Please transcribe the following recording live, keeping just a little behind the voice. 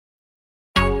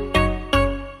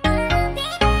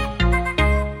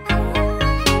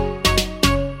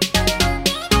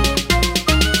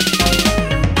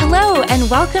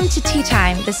welcome to Tea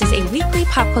Time. This is a weekly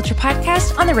pop culture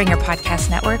podcast on the Ringer Podcast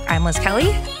Network. I'm Liz Kelly.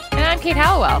 And I'm Kate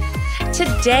Hallowell.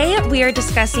 Today, we are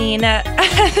discussing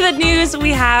the news we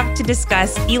have to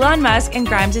discuss Elon Musk and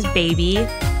Grimes' baby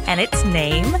and its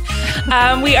name.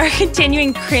 We are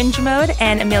continuing cringe mode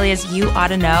and Amelia's You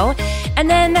Oughta Know. And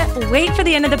then wait for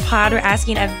the end of the pod. We're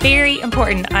asking a very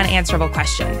important unanswerable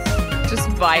question. Just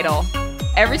vital.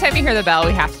 Every time you hear the bell,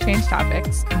 we have to change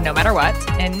topics, no matter what.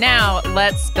 And now,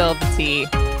 let's spill the tea.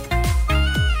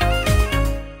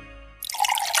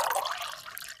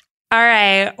 All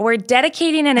right, we're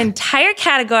dedicating an entire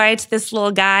category to this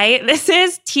little guy. This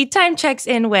is Tea Time Checks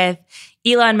In with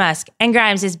Elon Musk and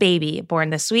Grimes' baby, born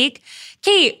this week.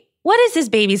 Kate, what is this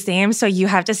baby's name? So you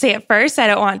have to say it first. I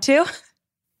don't want to.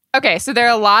 Okay, so there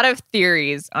are a lot of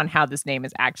theories on how this name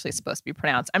is actually supposed to be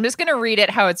pronounced. I'm just going to read it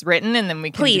how it's written, and then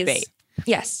we can debate.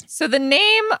 Yes. So the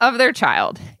name of their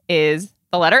child is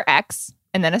the letter X,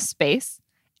 and then a space,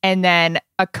 and then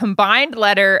a combined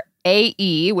letter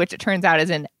AE, which it turns out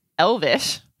is in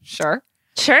Elvish. Sure.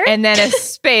 And then a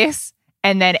space,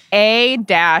 and then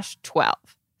A-12.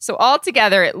 So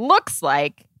altogether, it looks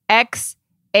like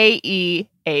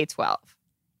XAEA12.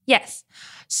 Yes.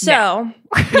 So,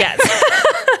 yes.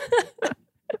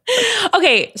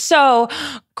 Okay, so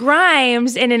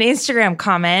Grimes in an Instagram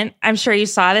comment, I'm sure you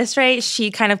saw this, right?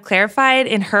 She kind of clarified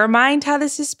in her mind how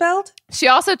this is spelled. She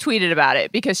also tweeted about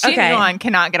it because she and Elon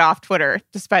cannot get off Twitter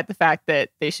despite the fact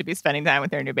that they should be spending time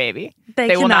with their new baby.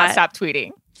 They will not stop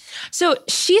tweeting. So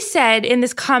she said in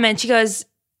this comment, she goes,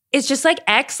 it's just like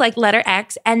X, like letter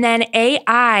X, and then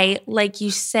AI, like you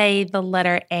say the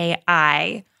letter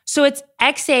AI. So it's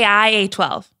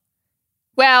XAIA12.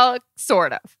 Well,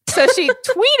 sort of. So she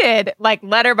tweeted like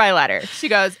letter by letter. She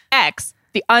goes, X,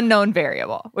 the unknown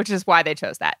variable, which is why they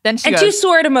chose that. Then she goes, two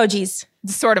sword emojis.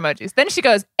 Sword emojis. Then she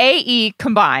goes, AE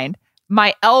combined,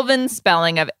 my elven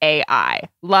spelling of AI,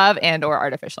 love and or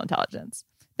artificial intelligence.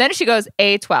 Then she goes,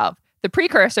 A12, the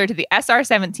precursor to the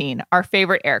SR-17, our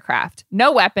favorite aircraft.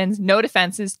 No weapons, no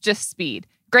defenses, just speed.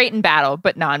 Great in battle,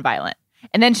 but non-violent.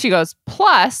 And then she goes,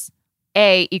 plus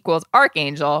A equals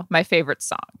Archangel, my favorite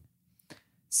song.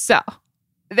 So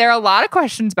there are a lot of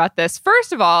questions about this.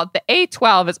 First of all, the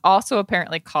A12 is also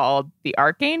apparently called the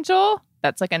Archangel.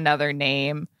 That's like another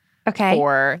name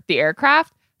for the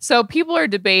aircraft. So people are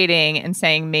debating and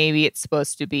saying maybe it's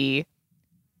supposed to be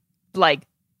like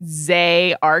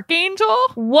Zay Archangel.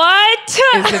 What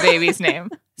is the baby's name?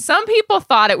 Some people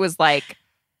thought it was like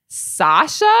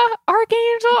Sasha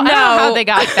Archangel. No. I don't know how they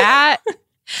got that.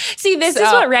 See, this is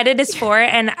what Reddit is for.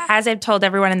 And as I've told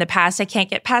everyone in the past, I can't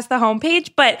get past the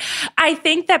homepage. But I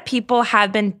think that people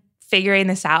have been figuring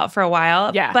this out for a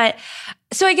while. Yeah. But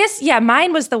so I guess,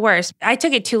 mine was the worst. I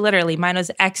took it too literally. Mine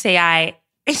was XAI12.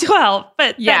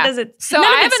 But that doesn't, so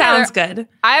none of it sounds good.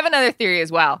 I have another theory as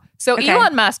well. So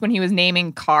Elon Musk, when he was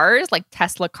naming cars, like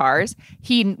Tesla cars,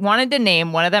 he wanted to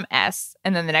name one of them S,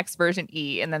 and then the next version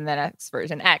E, and then the next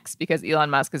version X, because Elon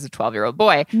Musk is a 12-year-old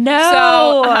boy.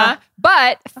 No.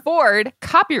 But Ford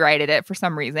copyrighted it for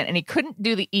some reason, and he couldn't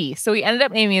do the E. So he ended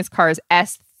up naming his cars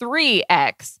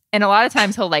S3X. And a lot of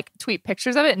times he'll like tweet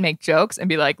pictures of it and make jokes and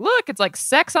be like, look, it's like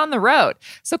sex on the road.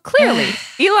 So clearly,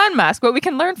 Elon Musk, what we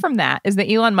can learn from that is that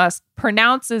Elon Musk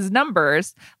pronounces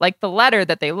numbers like the letter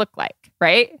that they look like,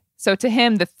 right? So to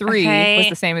him, the 3 was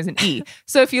the same as an E.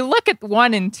 So if you look at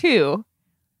 1 and 2,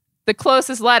 the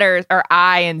closest letters are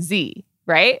I and Z,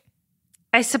 right?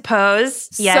 I suppose,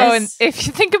 yes. So if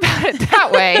you think about it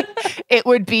that way, it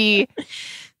would be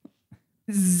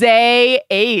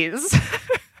Zay-A's.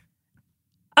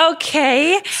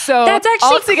 Okay. So that's actually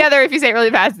altogether, if you say it really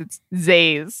fast, it's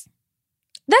Zays.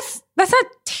 That's not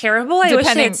terrible. I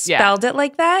wish they had spelled it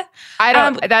like that. I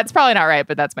don't. That's probably not right,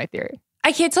 but that's my theory.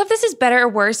 I can't tell if this is better or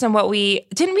worse than what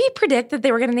didn't we predict that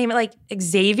they were going to name it like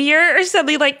Xavier or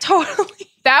something like totally.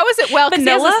 That was it. Well,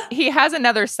 Vanilla? He has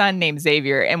another son named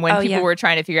Xavier. And when people were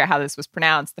trying to figure out how this was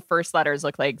pronounced, the first letters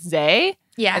looked like Zay.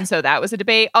 Yeah. And so that was a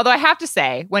debate. Although I have to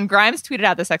say, when Grimes tweeted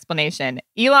out this explanation,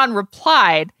 Elon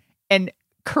replied and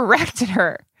corrected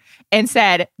her and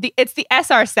said, it's the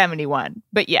SR-71.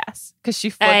 But yes, because she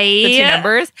flipped the two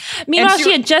numbers. Meanwhile,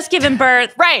 she had just given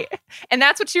birth. Right. And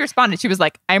that's what she responded. She was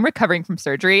like, I'm recovering from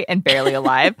surgery and barely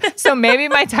alive. So maybe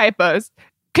my typos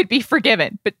could be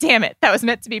forgiven. But damn it, that was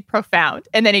meant to be profound.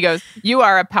 And then he goes, you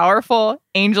are a powerful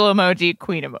angel emoji,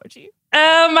 queen emoji.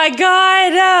 Oh my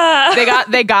God.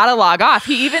 They got to log off.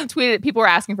 He even tweeted, people were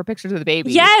asking for pictures of the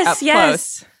baby. Yes.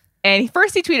 Close. And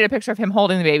first he tweeted a picture of him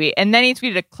holding the baby, and then he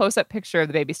tweeted a close-up picture of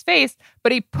the baby's face,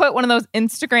 but he put one of those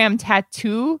Instagram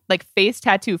tattoo, like face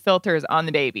tattoo filters on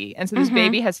the baby. And so this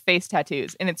baby has face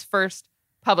tattoos in its first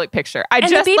public picture. And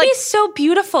the baby's so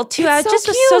beautiful too. I just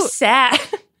was so sad.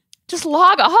 Just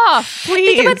log off,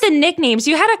 please. Think about the nicknames.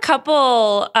 You had a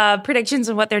couple predictions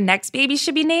on what their next baby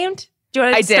should be named. Do you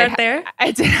want to start there?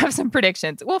 I did have some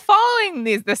predictions. Well, following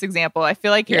this example, I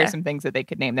feel like here are some things that they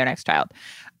could name their next child.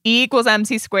 E equals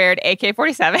MC squared,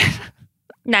 AK-47.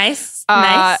 Nice.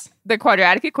 Nice. The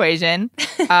quadratic equation,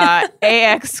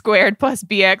 AX squared plus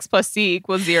BX plus C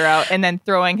equals 0, and then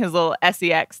throwing his little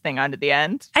SEX thing onto the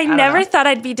end. I never thought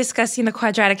I'd be discussing the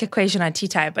quadratic equation on Tea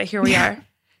Time, but here we are.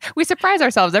 We surprise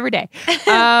ourselves every day.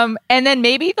 And then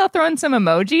maybe they'll throw in some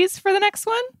emojis for the next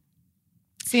one.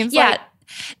 Seems like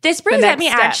this brings me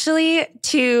actually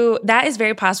to, that is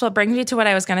very possible. It brings me to what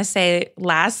I was going to say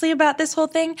lastly about this whole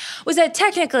thing, was that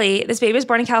technically this baby was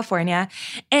born in California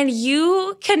and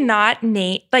you cannot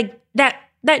name, like that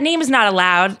name is not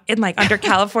allowed in like under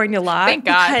California law. Thank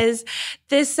God. Because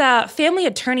this family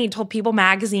attorney told People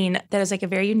magazine that is like a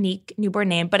very unique newborn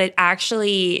name, but it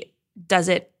actually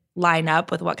doesn't line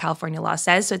up with what California law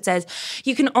says. So it says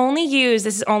you can only use,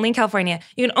 this is only in California,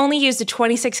 you can only use the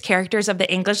 26 characters of the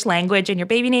English language in your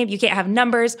baby name. You can't have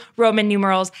numbers, Roman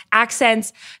numerals,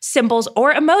 accents, symbols,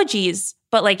 or emojis,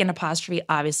 but like an apostrophe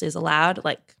obviously is allowed,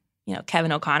 like, you know,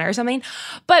 Kevin O'Connor or something.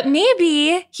 But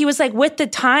maybe he was like, with the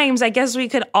times, I guess we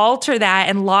could alter that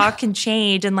and law can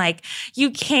change. And like, you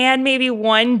can maybe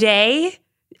one day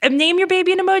name your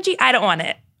baby an emoji. I don't want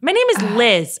it. My name is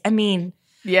Liz. I mean,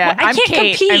 yeah, I can't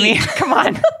Kate. compete. I mean, come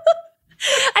on.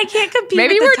 I can't compete.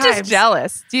 Maybe with we're just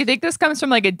jealous. Do you think this comes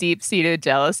from like a deep-seated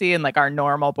jealousy and like our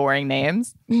normal boring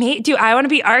names? Do I want to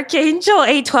be Archangel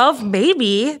A12?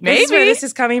 Maybe. This is where this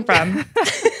is coming from.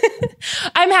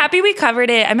 I'm happy we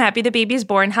covered it. I'm happy the baby's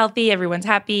born healthy. Everyone's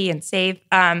happy and safe.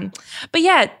 But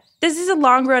yeah, this is a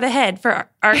long road ahead for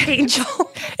Archangel.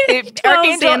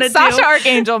 Sasha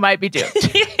Archangel might be doomed.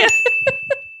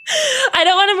 I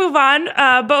don't want to move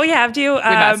on, but we have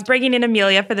to. Bringing in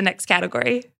Amelia for the next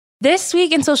category. This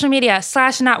week in social media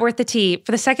 / not worth the tea.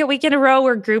 For the second week in a row,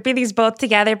 we're grouping these both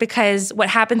together because what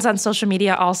happens on social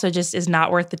media also just is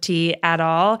not worth the tea at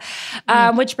all.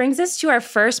 Which brings us to our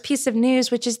first piece of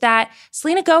news, which is that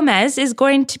Selena Gomez is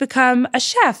going to become a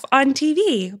chef on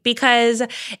TV because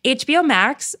HBO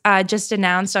Max just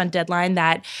announced on Deadline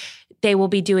that they will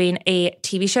be doing a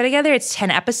TV show together. It's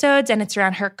 10 episodes, and it's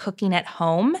around her cooking at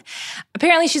home.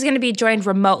 Apparently, she's going to be joined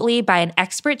remotely by an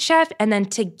expert chef, and then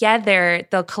together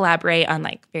they'll collaborate on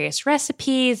like various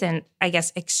recipes and I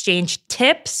guess exchange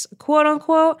tips, quote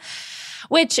unquote,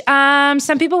 which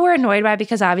some people were annoyed by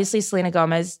because obviously Selena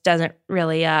Gomez doesn't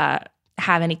really have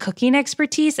any cooking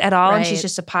expertise at all, and she's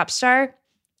just a pop star.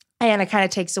 And it kind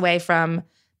of takes away from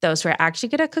those who are actually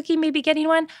good at cooking maybe getting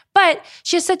one. But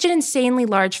she has such an insanely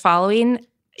large following.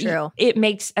 True. It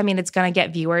makes, I mean, it's going to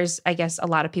get viewers. I guess a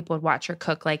lot of people would watch her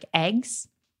cook like eggs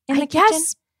in the kitchen.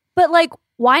 But like,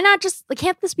 why not just, like,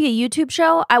 can't this be a YouTube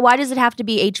show? Why does it have to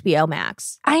be HBO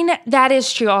Max? I know, that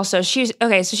is true also. So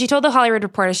she told the Hollywood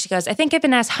Reporter, she goes, I think I've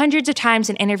been asked hundreds of times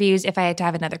in interviews if I had to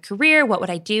have another career, what would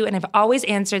I do? And I've always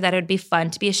answered that it would be fun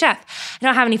to be a chef. I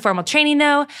don't have any formal training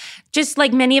though. Just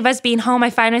like many of us being home, I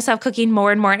find myself cooking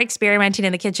more and more and experimenting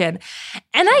in the kitchen.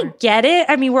 And I get it.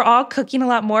 I mean, we're all cooking a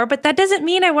lot more, but that doesn't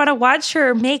mean I want to watch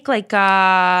her make like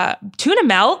tuna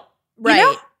melt. Right. You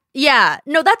know? Yeah.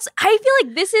 No, I feel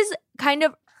like this is kind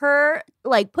of her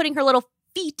like putting her little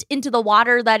feet into the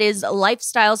water that is a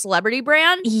lifestyle celebrity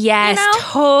brand. Yes, you know?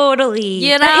 Totally.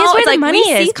 You know, that is where it's the like money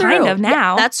is kind of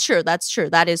now. Yeah, that's true.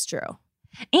 That is true.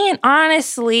 And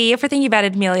honestly, if we're thinking about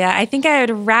it, Amelia, I think I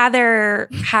would rather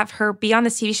have her be on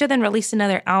this TV show than release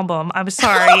another album. I'm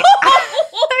sorry.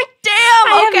 Damn,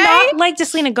 I have not liked a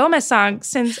Selena Gomez song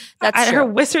since her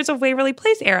Wizards of Waverly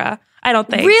Place era, I don't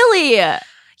think. Really?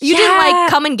 You didn't like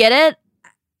Come and Get It?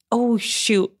 Oh,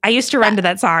 shoot. I used to run to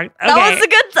that song. Okay. That's a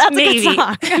good song.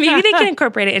 Maybe they can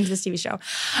incorporate it into this TV show.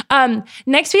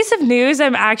 Next piece of news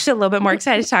I'm actually a little bit more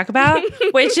excited to talk about,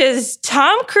 which is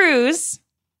Tom Cruise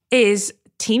is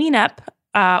teaming up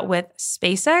with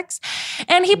SpaceX,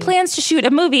 and he plans to shoot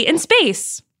a movie in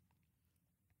space.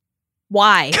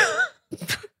 Why?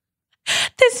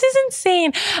 This is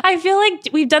insane. I feel like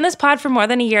we've done this pod for more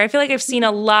than a year. I feel like I've seen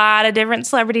a lot of different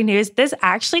celebrity news. This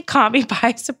actually caught me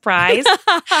by surprise.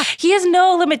 He has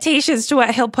no limitations to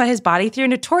what he'll put his body through.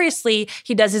 Notoriously,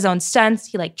 he does his own stunts.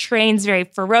 He like trains very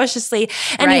ferociously,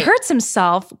 and he hurts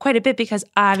himself quite a bit because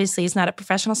obviously he's not a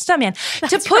professional stuntman.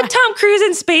 To put Tom Cruise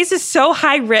in space is so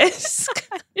high risk.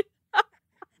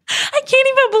 I can't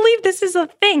even believe this is a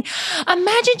thing.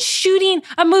 Imagine shooting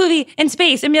a movie in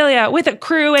space, Amelia, with a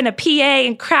crew and a PA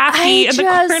and Crafty in the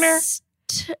corner.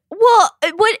 Well,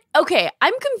 what? Okay,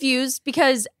 I'm confused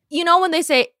because you know, when they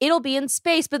say it'll be in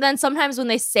space, but then sometimes when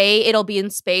they say it'll be in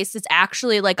space, it's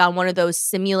actually like on one of those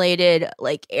simulated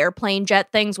like airplane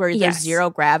jet things where there's zero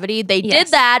gravity. They did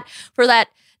that for that.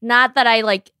 Not that I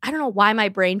don't know why my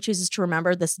brain chooses to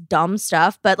remember this dumb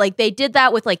stuff, but like they did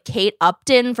that with like Kate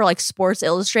Upton for like Sports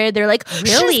Illustrated. They're like,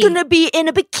 really? She's gonna be in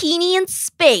a bikini in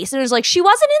space. And it was like, she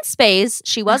wasn't in space.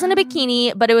 She wasn't a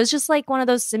bikini, but it was just like one of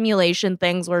those simulation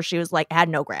things where she was like, had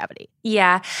no gravity.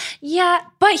 Yeah. Yeah.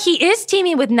 But he is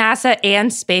teaming with NASA and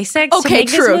SpaceX to Okay, make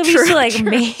true, this movie. true, So like true.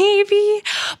 maybe.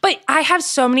 But I have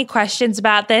so many questions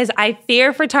about this. I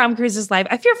fear for Tom Cruise's life.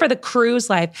 I fear for the crew's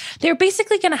life. They're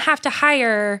basically going to have to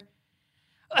hire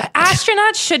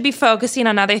astronauts should be focusing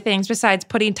on other things besides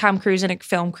putting Tom Cruise and a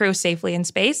film crew safely in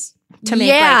space to make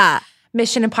like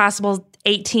Mission Impossible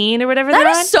 18 or whatever that they're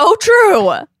is on. so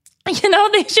true. You know,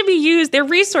 they should be used, their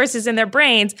resources in their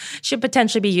brains should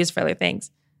potentially be used for other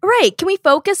things. Right. Can we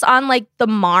focus on like the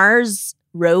Mars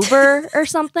rover or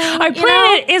something? Our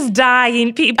planet is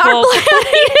dying, people. Our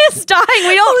planet is dying.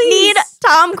 We don't Please. need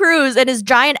Tom Cruise and his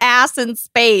giant ass in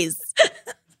space.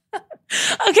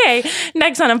 Okay,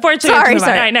 next one. Unfortunately,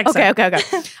 Sorry. All right, next one. Okay.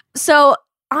 So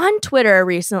on Twitter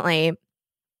recently,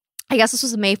 I guess this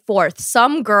was May 4th,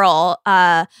 some girl,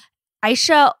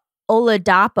 Aisha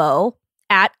Oladapo,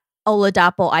 at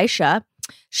Oladapo Aisha,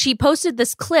 she posted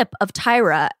this clip of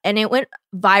Tyra and it went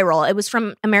viral. It was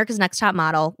from America's Next Top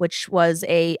Model, which was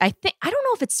I don't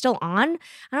know if it's still on.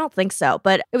 I don't think so,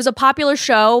 but it was a popular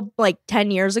show like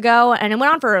 10 years ago and it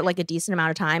went on for like a decent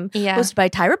amount of time. Yeah. Hosted by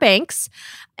Tyra Banks.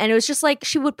 And it was just like,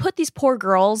 she would put these poor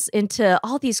girls into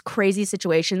all these crazy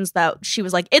situations that she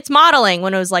was like, it's modeling,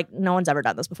 when it was like, no one's ever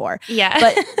done this before. Yeah.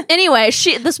 But anyway,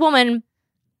 this woman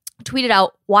tweeted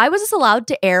out, why was this allowed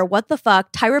to air? What the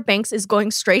fuck? Tyra Banks is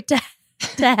going straight to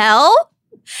hell?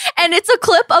 And it's a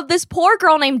clip of this poor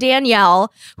girl named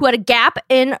Danielle who had a gap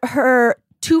in her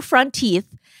 2 front teeth.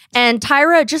 And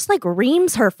Tyra just like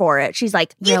reams her for it. She's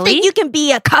like, you think you can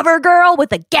be a cover girl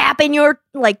with a gap in your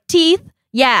like teeth?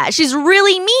 Yeah, she's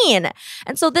really mean.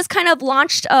 And so this kind of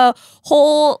launched a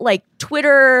whole like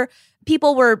Twitter.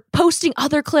 People were posting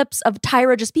other clips of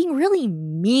Tyra just being really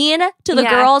mean to the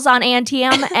girls on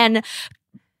Antiem and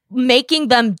making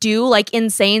them do like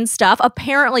insane stuff.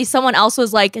 Apparently someone else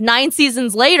was like 9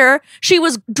 seasons later, she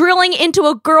was drilling into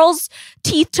a girl's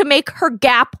teeth to make her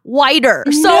gap wider.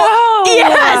 So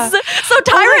yes. So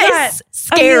Tyra is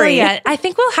scary. Amelia, I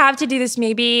think we'll have to do this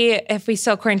maybe if we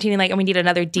still quarantining like and we need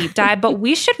another deep dive, but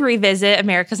we should revisit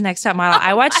America's Next Top Model.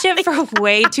 I watched it for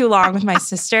way too long with my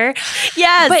sister.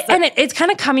 Yes. And it's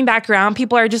kind of coming back around.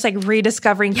 People are just like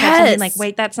rediscovering clips and being like,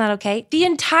 wait, that's not okay. The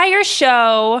entire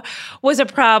show was a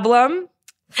problem.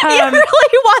 It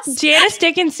really was. Janice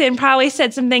Dickinson probably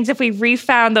said some things if we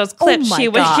refound those clips, she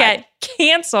would get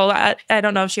canceled. I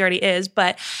don't know if she already is,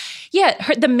 but yeah,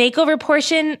 the makeover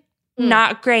portion,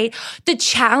 not great. The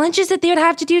challenges that they would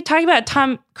have to do, talking about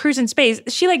Tom Cruise in space,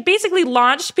 she like basically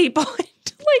launched people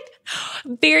into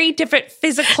like very different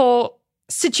physical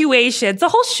situations. The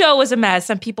whole show was a mess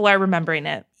and people are remembering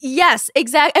it. Yes,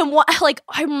 exactly. And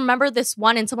I remember this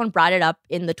one, and someone brought it up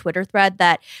in the Twitter thread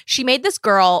that she made this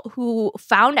girl who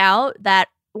found out that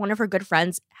one of her good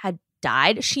friends had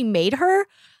died. She made her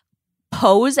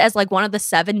pose as like one of the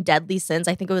 7 deadly sins.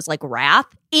 I think it was like wrath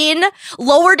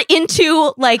lowered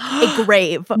into like a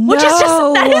grave, which is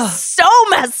just, that is so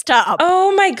messed up.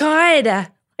 Oh my God.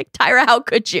 Like, Tyra, how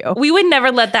could you? We would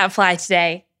never let that fly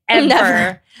today. Ever.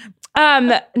 Never.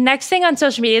 Next thing on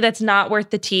social media that's not worth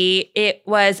the tea, it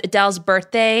was Adele's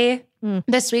birthday.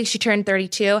 This week she turned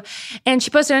 32 and she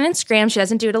posted on Instagram. She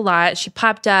doesn't do it a lot. She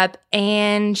popped up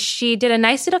and she did a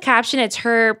nice little caption. It's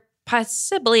her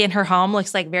possibly in her home,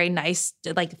 looks like very nice,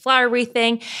 like flower wreath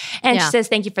thing. And she says,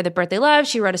 thank you for the birthday love.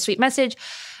 She wrote a sweet message.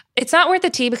 It's not worth the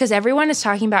tea because everyone is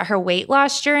talking about her weight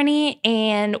loss journey.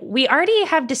 And we already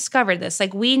have discovered this.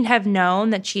 Like, we have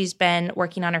known that she's been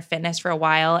working on her fitness for a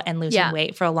while and losing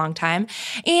weight for a long time.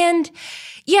 And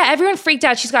yeah, everyone freaked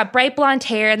out. She's got bright blonde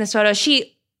hair in this photo.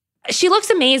 She looks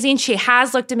amazing. She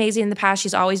has looked amazing in the past.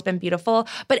 She's always been beautiful.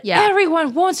 But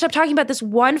everyone won't stop talking about this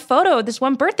one photo, this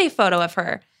one birthday photo of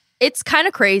her. It's kind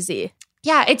of crazy.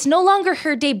 Yeah, it's no longer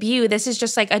her debut. This is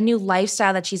just like a new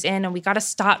lifestyle that she's in, and we got to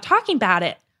stop talking about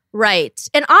it. Right.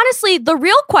 And honestly, the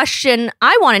real question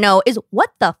I want to know is, what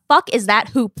the fuck is that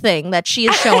hoop thing that she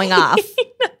is showing off?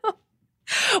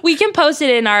 We can post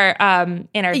it in our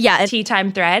tea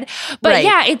time thread. But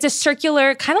yeah, it's a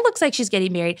circular, kind of looks like she's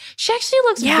getting married. She actually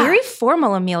looks very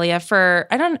formal, Amelia,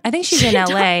 I think she's in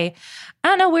LA. I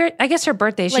don't know where. I guess her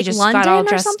birthday. She Like just London got all or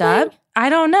dressed something? up. I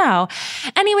don't know.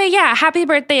 Anyway, yeah, happy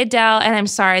birthday, Adele. And I'm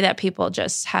sorry that people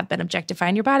just have been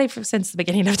objectifying your body since the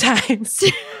beginning of time.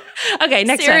 Okay,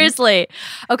 next one. Seriously.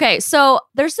 Okay, so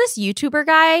there's this YouTuber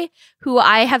guy who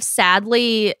I have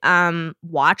sadly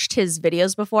watched his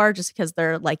videos before just because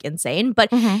they're like insane. But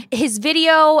Mhm. his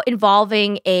video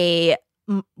involving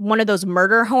one of those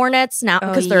murder hornets now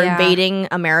because they're yeah. invading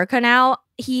America now.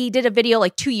 He did a video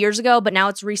like 2 years ago, but now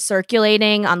it's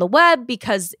recirculating on the web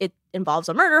because it involves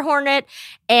a murder hornet.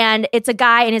 And it's a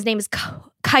guy, and his name is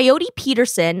Coyote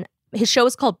Peterson. His show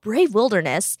is called Brave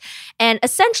Wilderness. And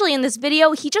essentially in this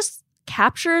video, he just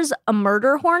captures a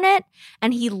murder hornet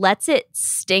and he lets it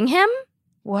sting him.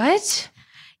 What?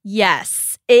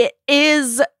 Yes, it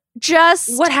is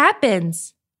just What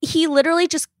happens? he literally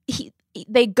just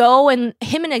they go, and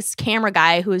him and his camera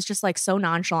guy, who is just like so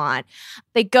nonchalant,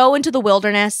 they go into the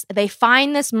wilderness, they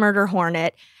find this murder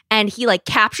hornet, and he like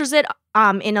captures it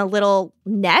in a little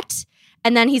net,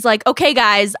 and then he's like, okay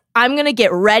guys, I'm gonna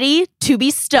get ready to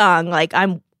be stung, like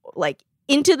I'm like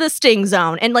into the sting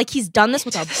zone. And like he's done this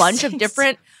with a bunch of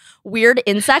different weird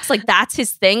insects. Like that's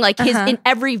his thing. Like his in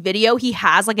every video he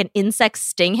has like an insect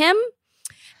sting him.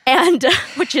 And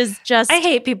which is just I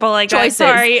hate people like choices.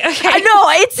 that. Sorry. Okay. I know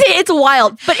it's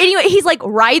wild. But anyway, he's like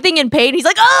writhing in pain. He's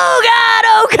like, oh God,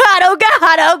 oh God, oh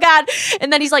God, oh God.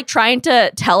 And then he's like trying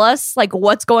to tell us like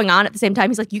what's going on at the same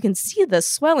time. He's like, you can see the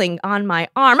swelling on my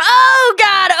arm. Oh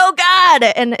God, oh God.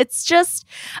 And it's just,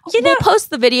 we'll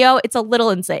post the video. It's a little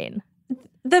insane.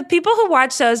 The people who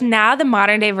watch those now, the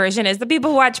modern day version is the people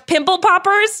who watch Pimple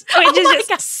Poppers, which is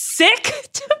just sick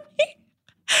to me.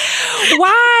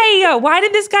 Why? Why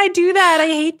did this guy do that? I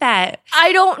hate that.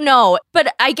 I don't know.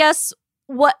 But I guess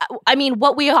what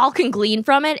we all can glean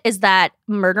from it is that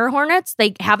murder hornets,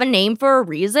 they have a name for a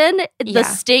reason. The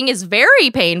sting is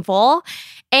very painful.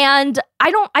 And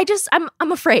I'm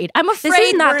afraid. I'm afraid this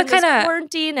is not we're the in kind this of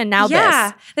quarantine and now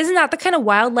this is not the kind of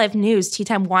wildlife news Tea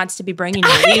Time wants to be bringing you.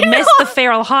 We missed the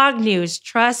feral hog news.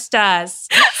 Trust us.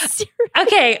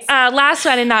 Okay, last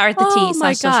one and not worth the tea.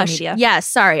 my Social gosh. media. Yes,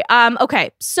 sorry.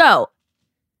 Okay, so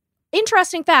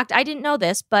interesting fact. I didn't know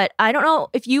this, but I don't know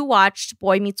if you watched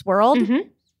Boy Meets World. Mhm.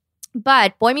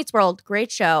 But Boy Meets World, great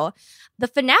show. The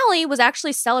finale was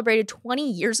actually celebrated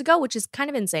 20 years ago, which is kind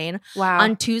of insane. Wow.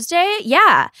 On Tuesday.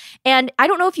 Yeah. And I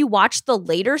don't know if you watched the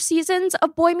later seasons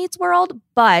of Boy Meets World,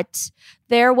 but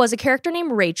there was a character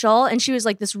named Rachel, and she was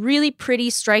like this really pretty,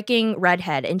 striking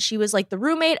redhead. And she was like the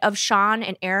roommate of Sean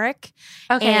and Eric.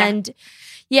 Okay. And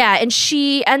and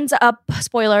she ends up,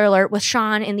 spoiler alert, with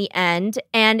Sean in the end.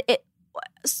 And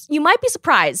you might be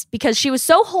surprised because she was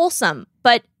so wholesome,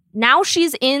 but now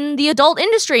she's in the adult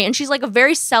industry and she's like a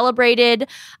very celebrated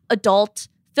adult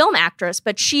film actress.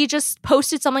 But she just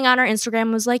posted something on her Instagram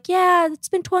and was like, yeah, it's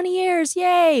been 20 years.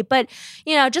 Yay. But,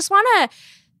 just want to,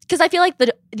 because I feel like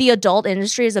the adult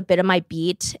industry is a bit of my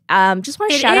beat. Just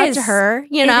want to shout out to her,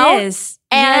 know? It is.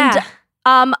 And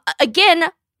Yeah. again,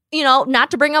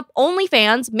 not to bring up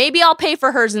OnlyFans, maybe I'll pay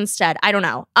for hers instead. I don't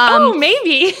know.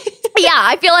 Maybe. Yeah,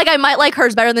 I feel like I might like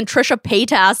hers better than Trisha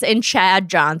Paytas and Chad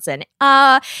Johnson.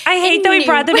 I hate that we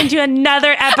brought them into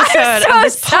another episode of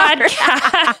this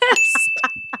podcast.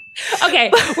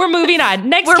 Okay, we're moving on.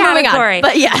 Next category.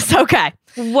 But yes, okay.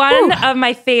 One of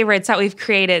my favorites that we've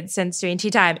created since doing Tea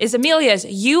Time is Amelia's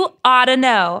You Oughta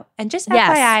Know. And just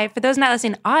FYI, for those not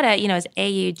listening, oughta, is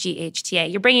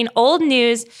AUGHTA. You're bringing old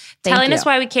news, telling us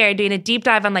why we care, doing a deep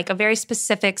dive on like a very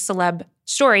specific celeb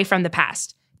story from the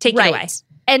past. Take it away.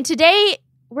 And today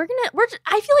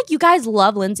I feel like you guys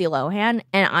love Lindsay Lohan,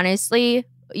 and honestly,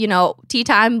 Tea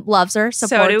Time loves her,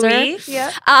 supports so do her. we.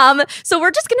 Yeah. So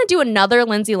we're just gonna do another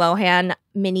Lindsay Lohan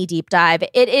mini deep dive.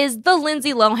 It is the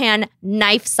Lindsay Lohan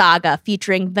Knife Saga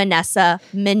featuring Vanessa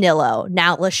Minnillo,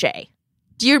 now Lachey.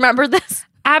 Do you remember this?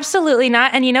 Absolutely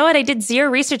not. And you know what? I did zero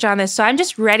research on this, so I'm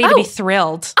just ready to be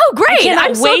thrilled. Oh, great. I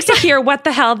cannot I'm wait so to hear what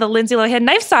the hell the Lindsay Lohan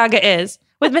Knife Saga is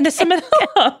with Vanessa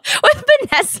Minnillo. With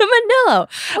Vanessa Minnillo.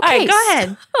 Okay, All right, go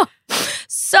ahead.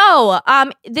 So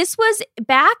this was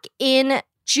back in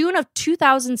June of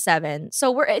 2007.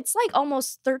 So it's like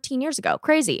almost 13 years ago.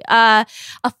 Crazy. A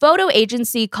photo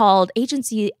agency called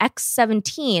Agency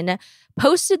X17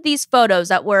 posted these photos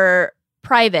that were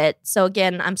private. So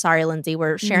again, I'm sorry, Lindsay,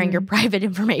 we're sharing your private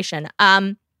information.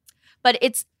 But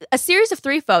it's a series of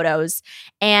 3 photos,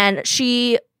 and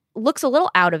she looks a little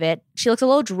out of it. She looks a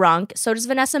little drunk. So does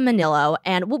Vanessa Minnillo.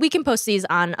 And we can post these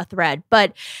on a thread.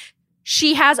 But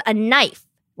she has a knife,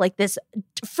 like this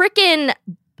freaking,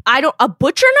 a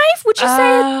butcher knife, would you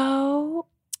say? Oh.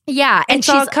 Yeah. And It's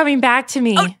all coming back to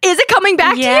me. Oh, is it coming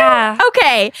back Yeah. to you?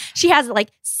 Okay. She has like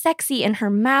sexy in her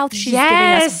mouth. She's giving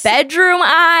Yes. us bedroom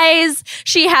eyes.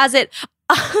 She has it.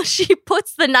 She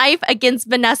puts the knife against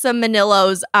Vanessa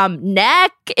Manilo's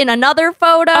neck in another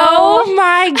photo. Oh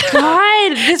my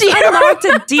God. This Do you unlocked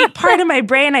a deep part of my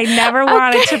brain I never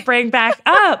wanted to bring back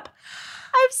up.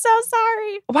 I'm so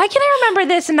sorry. Why can I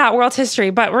remember this and not world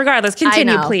history? But regardless,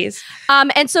 continue, know. please.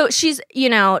 And so she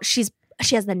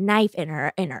has the knife in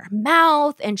her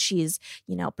mouth, and she's,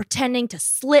 pretending to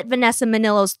slit Vanessa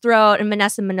Manilo's throat, and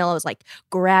Vanessa Manilo is like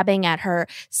grabbing at her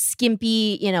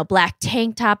skimpy, black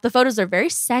tank top. The photos are very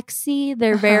sexy.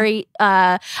 They're very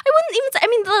I wouldn't even say,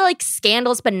 they're like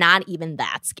scandalous, but not even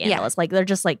that scandalous. Like they're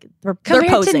just like they're Compared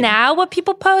posing. to now, what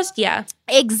people post, yeah.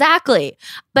 Exactly.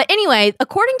 But anyway,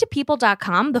 according to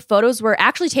people.com, the photos were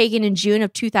actually taken in June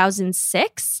of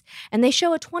 2006, and they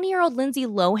show a 20-year-old Lindsay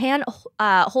Lohan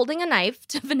holding a knife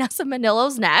to Vanessa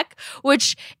Manilo's neck,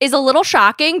 which is a little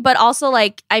shocking, but also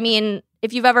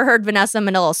if you've ever heard Vanessa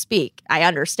Manilo speak, I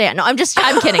understand. No, I'm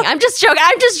kidding. I'm just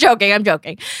joking. I'm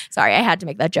joking. Sorry, I had to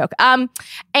make that joke.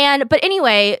 But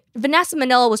anyway, Vanessa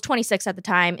Manilo was 26 at the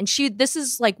time, and this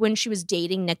is like when she was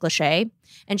dating Nick Lachey,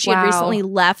 and she had recently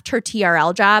left her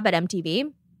TRL job at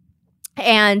MTV.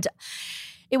 And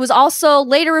it was also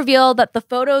later revealed that the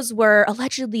photos were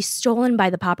allegedly stolen by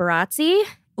the paparazzi.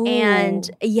 Ooh. And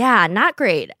yeah, not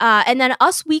great. And then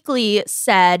Us Weekly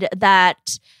said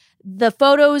that the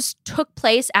photos took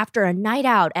place after a night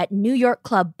out at New York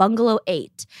club Bungalow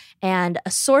 8. And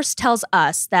a source tells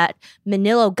us that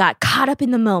Manilo got caught up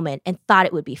in the moment and thought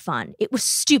it would be fun. It was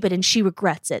stupid and she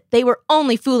regrets it. They were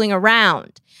only fooling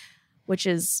around, which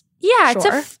is... Yeah,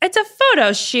 sure. it's a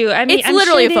photo shoot. I mean, It's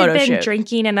literally I'm sure a photo they've been shoot.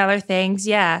 drinking and other things.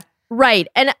 Yeah. Right.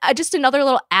 And just another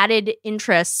little added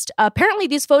interest. Apparently,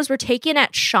 these photos were taken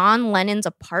at Sean Lennon's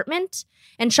apartment.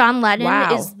 And Sean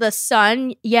Lennon is the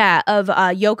son, of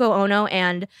Yoko Ono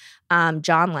and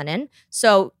John Lennon.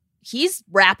 So he's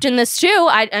wrapped in this too.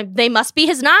 They must be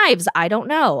his knives. I don't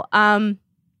know.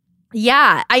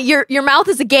 Your mouth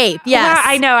is agape. Yes. Wow,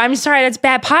 I know. I'm sorry. That's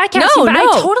bad podcasting. But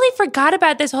I totally forgot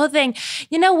about this whole thing.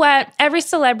 You know what? Every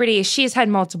celebrity, she's had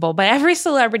multiple, but every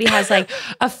celebrity has like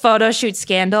a photo shoot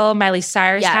scandal. Miley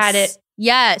Cyrus had it.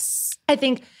 Yes. I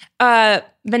think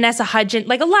Vanessa Hudgens,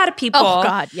 like a lot of people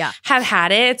have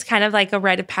had it. It's kind of like a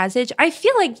rite of passage. I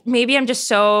feel like maybe I'm just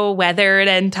so weathered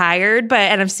and tired,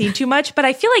 and I've seen too much, but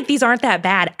I feel like these aren't that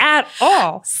bad at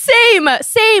all. Same. But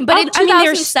in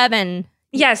 2007...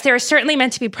 Yes, they were certainly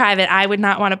meant to be private. I would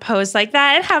not want to pose like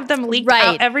that and have them leaked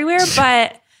out everywhere.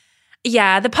 But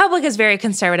yeah, the public is very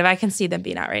conservative. I can see them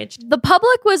being outraged. The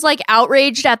public was like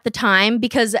outraged at the time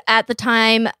because at the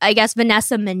time, I guess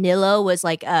Vanessa Manilo was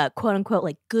like a quote unquote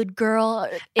like good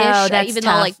girl-ish. Oh, that's even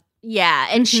tough. though like, yeah.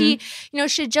 And she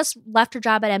had just left her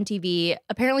job at MTV.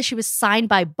 Apparently she was signed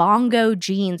by Bongo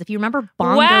Jeans. If you remember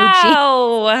Bongo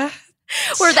Jeans.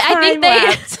 Where I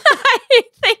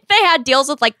think they had deals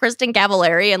with like Kristen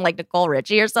Cavallari and like Nicole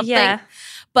Richie or something. Yeah.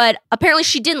 But apparently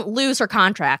she didn't lose her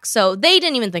contract. So they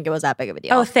didn't even think it was that big of a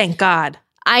deal. Oh, thank God.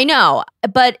 I know.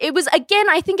 But it was, again,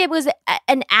 I think it was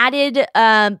an added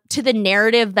to the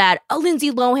narrative that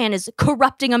Lindsay Lohan is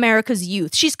corrupting America's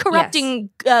youth. She's corrupting,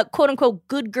 quote unquote,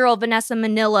 good girl Vanessa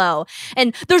Manilo.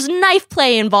 And there's knife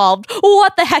play involved.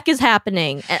 What the heck is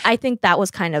happening? And I think that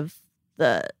was kind of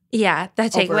the... Yeah,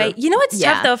 that takeaway. You know what's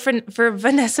tough though for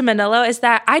Vanessa Manilo is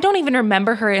that I don't even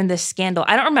remember her in this scandal.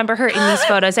 I don't remember her in these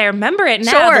photos. I remember it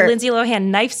now, the Lindsay Lohan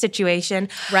knife situation.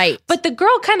 Right. But the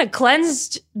girl kind of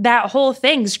cleansed that whole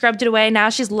thing, scrubbed it away. Now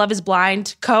she's Love is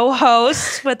Blind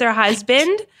co-host with her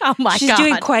husband. Oh my God. She's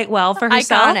doing quite well for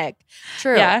herself. Iconic.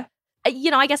 True. Yeah.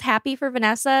 I guess happy for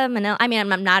Vanessa Manilo. I mean,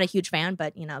 I'm not a huge fan,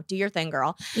 but, do your thing,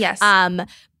 girl. Yes.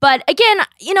 But again,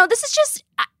 this is just...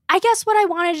 I guess what I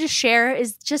wanted to share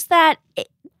is just that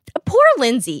poor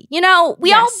Lindsay, we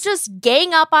all just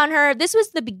gang up on her. This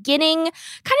was the beginning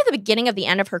of the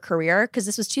end of her career because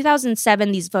this was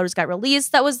 2007. These photos got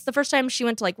released. That was the first time she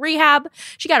went to like rehab.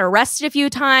 She got arrested a few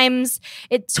times.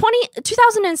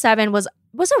 2007 was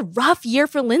a rough year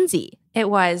for Lindsay. It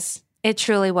was. It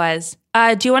truly was.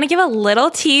 Do you want to give a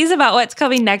little tease about what's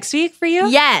coming next week for you?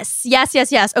 Yes.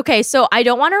 Okay, so I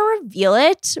don't want to reveal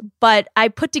it, but I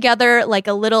put together like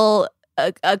a little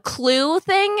a clue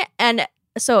thing. And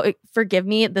so forgive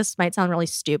me, this might sound really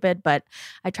stupid, but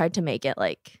I tried to make it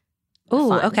like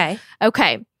fun.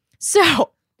 Okay.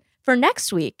 So for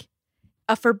next week,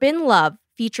 a forbidden love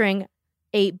featuring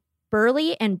a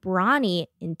burly and brawny,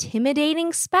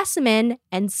 intimidating specimen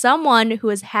and someone who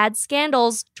has had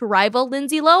scandals to rival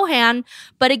Lindsay Lohan.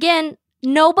 But again,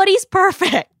 nobody's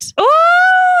perfect.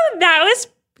 Oh, that was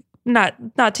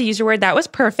not to use your word. That was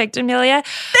perfect, Amelia.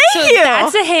 Thank you.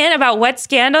 That's a hint about what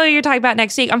scandal you're talking about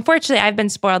next week. Unfortunately, I've been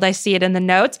spoiled. I see it in the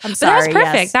notes. I'm But sorry, that was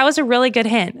perfect. yes. That was a really good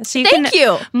hint. So Thank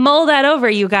you. mull that over,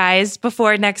 you guys,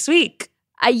 before next week.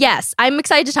 Yes, I'm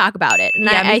excited to talk about it. And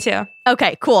Yeah, me too.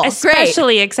 Okay, cool.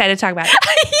 Especially excited to talk about it.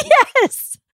 Great. Yes.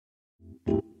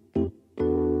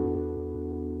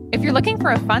 If you're looking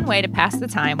for a fun way to pass the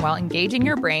time while engaging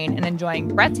your brain and enjoying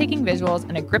breathtaking visuals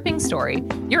and a gripping story,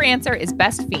 your answer is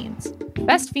Best Fiends.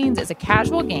 Best Fiends is a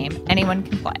casual game anyone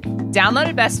can play.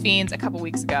 Downloaded Best Fiends a couple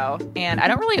weeks ago, and I'm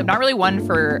not really one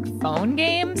for phone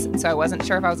games, and so I wasn't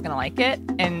sure if I was going to like it.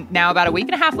 And now about a week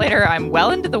and a half later, I'm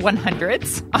well into the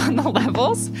 100s on the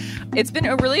levels. It's been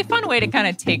a really fun way to kind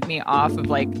of take me off of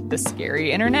like the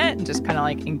scary internet and just kind of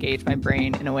like engage my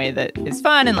brain in a way that is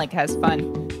fun and like has fun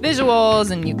visuals,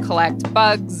 and you collect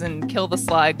bugs and kill the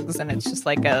slugs, and it's just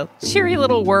like a cheery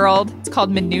little world. It's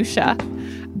called Minutia.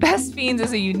 Best Fiends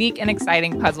is a unique and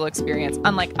exciting puzzle experience,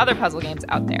 unlike other puzzle games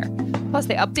out there. Plus,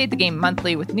 they update the game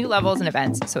monthly with new levels and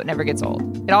events, so it never gets old.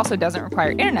 It also doesn't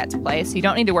require internet to play, so you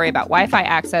don't need to worry about Wi-Fi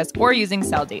access or using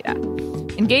cell data.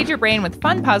 Engage your brain with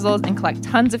fun puzzles and collect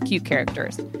tons of cute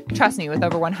characters. Trust me, with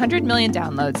over 100 million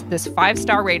downloads, this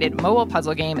 5-star rated mobile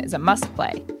puzzle game is a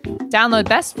must-play. Download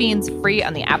Best Fiends free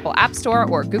on the Apple App Store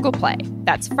or Google Play.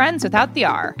 That's friends without the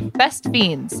R. Best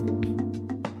Fiends.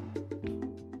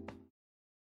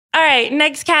 All right,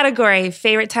 next category,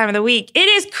 favorite time of the week. It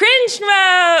is cringe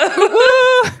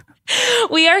mode.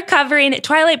 We are covering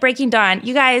Twilight Breaking Dawn.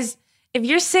 You guys, if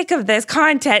you're sick of this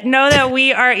content, know that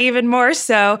we are even more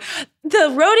so.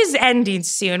 The road is ending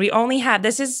soon.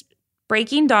 This is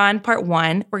Breaking Dawn Part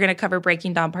 1. We're going to cover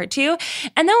Breaking Dawn Part 2.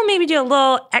 And then we'll maybe do a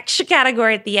little extra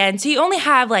category at the end. So you only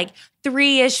have like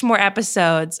 3-ish more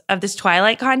episodes of this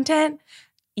Twilight content.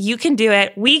 You can do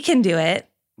it. We can do it.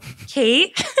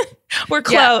 Kate? We're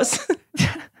close.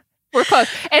 Yeah. We're close.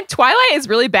 And Twilight is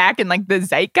really back in like the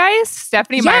zeitgeist.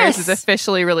 Stephanie Myers is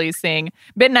officially releasing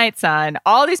Midnight Sun.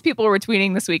 All these people were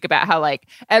tweeting this week about how like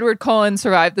Edward Cullen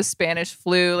survived the Spanish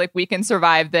flu. Like we can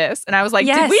survive this. And I was like,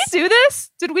 did we do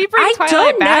this? Did we bring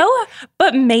Twilight back? I don't know,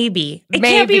 but maybe. It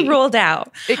can't be ruled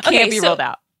out. It can't be ruled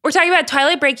out. We're talking about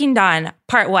Twilight Breaking Dawn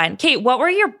Part 1. Kate, what were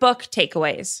your book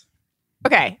takeaways?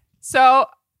 Okay. So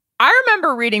I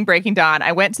remember reading Breaking Dawn.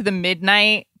 I went to the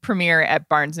midnight premiere at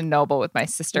Barnes & Noble with my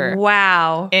sister.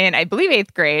 Wow. In, I believe,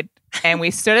 8th grade. And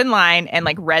we stood in line and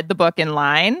like read the book in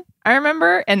line, I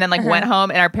remember. And then like went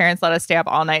home and our parents let us stay up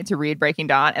all night to read Breaking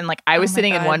Dawn. And like I was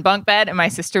sitting in one bunk bed and my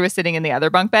sister was sitting in the other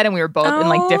bunk bed. And we were both in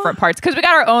like different parts because we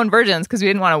got our own versions because we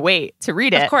didn't want to wait to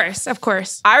read it. Of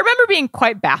course. I remember being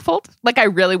quite baffled. Like I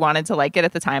really wanted to like it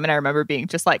at the time. And I remember being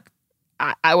just like,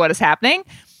 what is happening?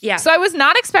 Yeah. So I was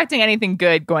not expecting anything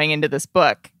good going into this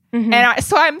book. And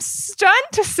so I'm stunned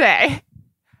to say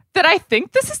that I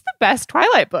think this is the best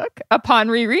Twilight book upon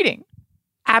rereading.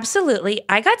 Absolutely.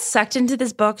 I got sucked into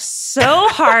this book so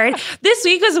hard. This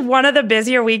week was one of the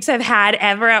busier weeks I've had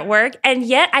ever at work. And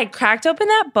yet I cracked open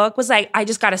that book, was like, I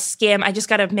just got to skim. I just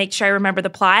got to make sure I remember the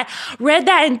plot. Read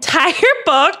that entire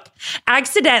book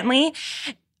accidentally.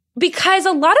 Because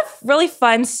a lot of really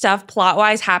fun stuff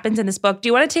plot-wise happens in this book. Do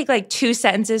you want to take like 2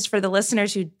 sentences for the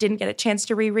listeners who didn't get a chance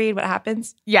to reread what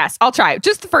happens? Yes, I'll try.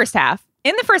 Just the first half.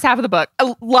 In the first half of the book,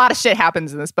 a lot of shit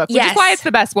happens in this book, which is why it's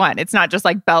the best one. It's not just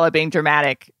like Bella being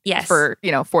dramatic for,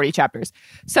 40 chapters.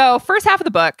 So first half of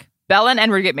the book, Bella and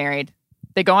Edward get married.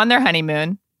 They go on their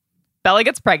honeymoon. Bella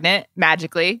gets pregnant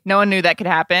magically. No one knew that could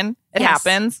happen. It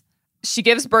happens. She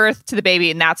gives birth to the baby,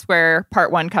 and that's where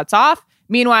part 1 cuts off.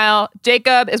 Meanwhile,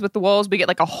 Jacob is with the wolves. We get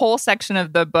like a whole section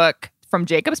of the book from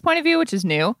Jacob's point of view, which is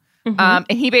new. And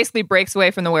he basically breaks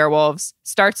away from the werewolves,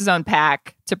 starts his own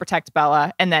pack to protect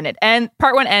Bella. And then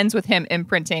part 1 ends with him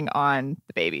imprinting on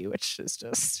the baby, which is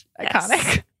just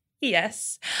iconic.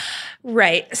 Yes.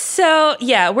 Right. So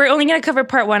yeah, we're only going to cover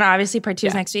part 1. Obviously part 2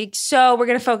 is next week. So we're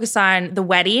going to focus on the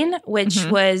wedding, which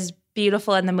was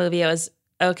beautiful in the movie. It was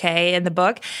okay in the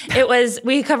book.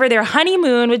 We cover their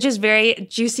honeymoon, which is very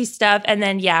juicy stuff. And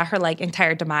then, her like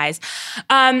entire demise.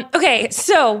 Okay.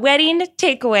 So wedding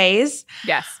takeaways.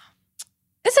 Yes.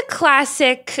 It's a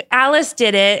classic. Alice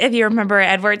did it. If you remember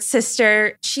Edward's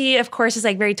sister, she of course is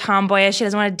like very tomboyish. She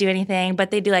doesn't want to do anything, but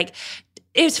they do like,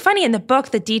 it was funny in the book,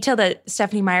 the detail that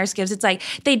Stephanie Myers gives. It's like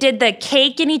they did the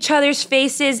cake in each other's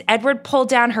faces. Edward pulled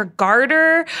down her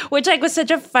garter, which like was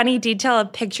such a funny detail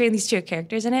of picturing these 2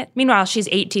 characters in it. Meanwhile, she's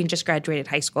 18, just graduated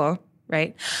high school,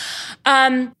 right?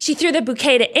 She threw the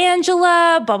bouquet to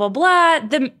Angela, blah, blah, blah.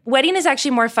 The wedding is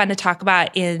actually more fun to talk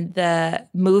about in the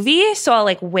movie. So I'll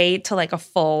like wait till like a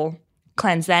full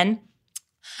cleanse then.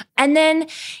 And then,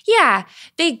 yeah,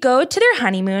 they go to their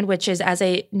honeymoon, which is, as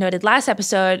I noted last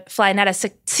episode, flying out of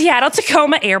Seattle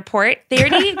Tacoma Airport. They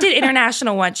already did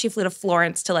international once. She flew to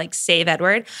Florence to like save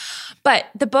Edward. But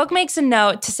the book makes a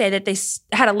note to say that they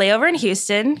had a layover in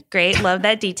Houston. Great, love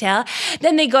that detail.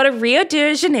 Then they go to Rio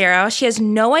de Janeiro. She has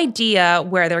no idea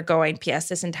where they're going, P.S.,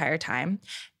 this entire time.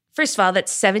 First of all,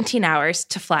 that's 17 hours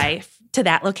to fly to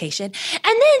that location.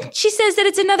 And then she says that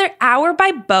it's another hour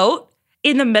by boat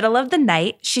in the middle of the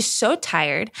night. She's so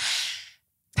tired.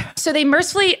 So they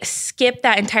mercifully skip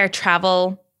that entire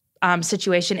travel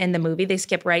situation in the movie. They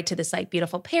skip right to this like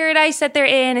beautiful paradise that they're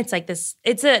in. It's like this,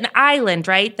 it's an island,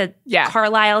 right? That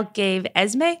Carlisle gave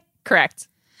Esme? Correct.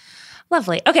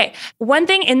 Lovely. Okay. One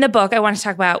thing in the book I want to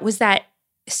talk about was that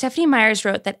Stephenie Meyers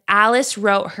wrote that Alice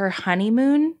wrote her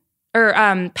honeymoon or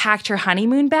packed her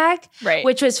honeymoon bag, right,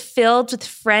 which was filled with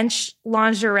French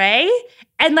lingerie.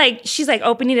 And like, she's like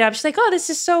opening it up. She's like, oh, this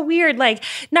is so weird. Like,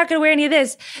 not going to wear any of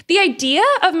this. The idea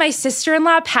of my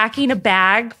sister-in-law packing a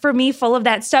bag for me full of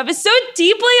that stuff is so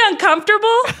deeply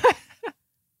uncomfortable.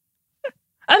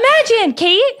 Imagine,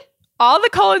 Kate. All the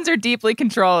Cullens are deeply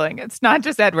controlling. It's not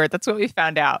just Edward. That's what we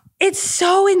found out. It's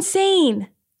so insane.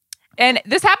 And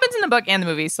this happens in the book and the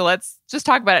movie, so let's just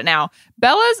talk about it now.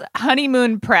 Bella's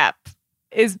honeymoon prep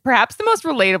is perhaps the most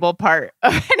relatable part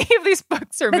of any of these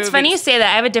books or movies. It's funny you say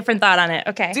that. I have a different thought on it.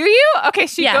 Okay. Do you? Okay,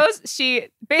 she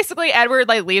basically, Edward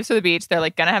like leaves for the beach. They're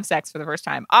like gonna have sex for the first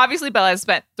time. Obviously, Bella has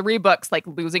spent 3 books like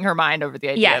losing her mind over the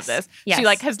idea of this. Yes. She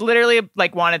like has literally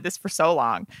like wanted this for so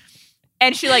long.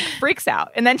 And she like freaks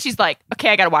out. And then she's like, okay,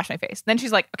 I got to wash my face. And then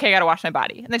she's like, okay, I got to wash my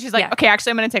body. And then she's like, okay,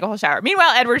 actually, I'm going to take a whole shower.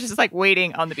 Meanwhile, Edward's just like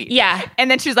waiting on the beach. Yeah. And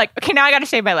then she's like, okay, now I got to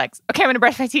shave my legs. Okay, I'm going to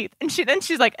brush my teeth. And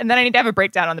she's like, and then I need to have a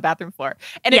breakdown on the bathroom floor.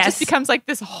 And it just becomes like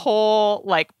this whole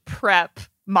like prep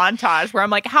montage where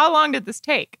I'm like, how long did this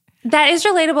take? That is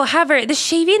relatable. However, the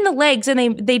shaving the legs, and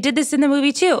they did this in the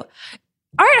movie too.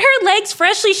 Aren't her legs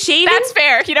freshly shaven? That's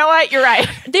fair. You know what? You're right.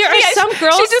 There are some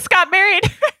girls. She just got married.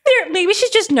 Maybe she's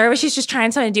just nervous. She's just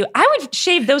trying something to do. I would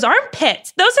shave those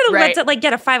armpits. Those are the ones that like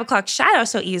get a 5 o'clock shadow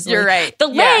so easily. You're right. The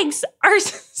legs are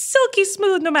silky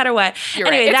smooth no matter what. You're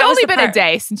right. It's only been a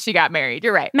day since she got married.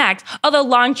 You're right. Max. Although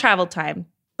long travel time.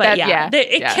 But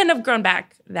it couldn't have grown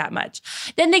back that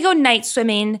much. Then they go night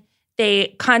swimming.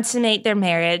 They consummate their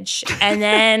marriage. And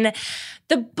then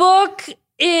the book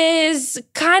is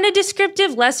kind of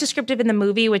descriptive, less descriptive in the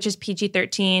movie, which is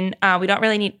PG-13. We don't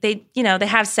really need, they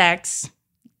have sex.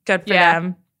 Good for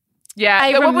them.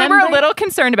 Yeah. We were a little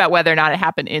concerned about whether or not it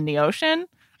happened in the ocean.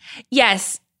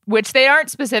 Yes. Which they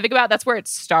aren't specific about. That's where it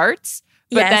starts.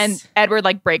 But then Edward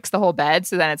like breaks the whole bed.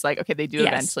 So then it's like, okay, they do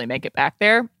eventually make it back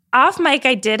there. Off mic,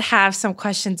 I did have some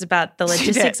questions about the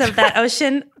logistics of that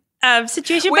ocean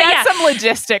situation. We had some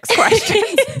logistics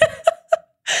questions.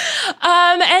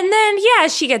 And then,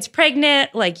 she gets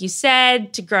pregnant, like you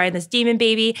said, to growing this demon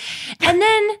baby. And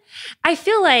then I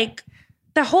feel like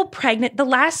the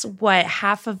last,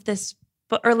 half of this,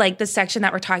 or like the section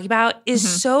that we're talking about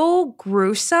is so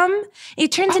gruesome.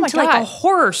 It turns into like a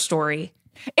horror story.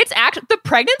 It's actually, the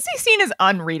pregnancy scene is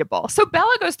unreadable. So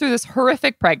Bella goes through this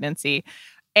horrific pregnancy.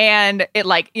 And it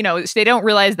like, they don't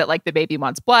realize that like the baby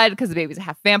wants blood because the baby's a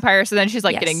half vampire. So then she's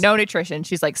like getting no nutrition.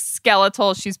 She's like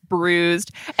skeletal. She's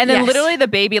bruised. And then literally the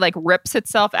baby like rips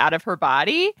itself out of her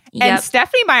body. Yep. And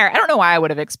Stephenie Meyer, I don't know why I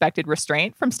would have expected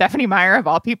restraint from Stephenie Meyer of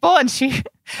all people. And she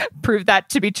proved that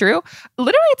to be true.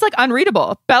 Literally, it's like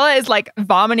unreadable. Bella is like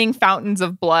vomiting fountains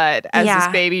of blood as this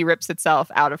baby rips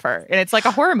itself out of her. And it's like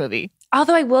a horror movie.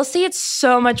 Although I will say it's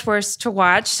so much worse to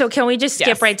watch. So can we just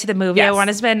skip right to the movie? I want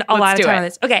to spend a lot of time on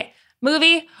this. Okay,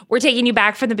 movie. We're taking you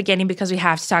back from the beginning because we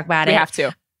have to talk about it. We have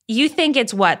to. You think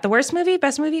it's what? The worst movie?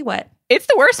 Best movie? What? It's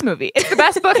the worst movie. It's the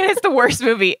best book and it's the worst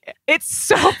movie. It's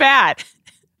so bad.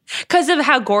 Because of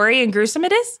how gory and gruesome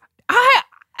it is?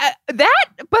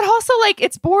 But also like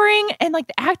it's boring and like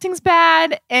the acting's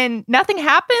bad and nothing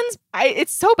happens.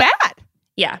 It's so bad.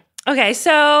 Yeah. Okay,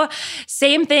 so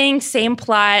same thing, same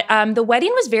plot. The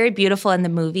wedding was very beautiful in the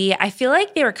movie. I feel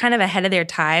like they were kind of ahead of their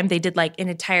time. They did like an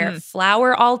entire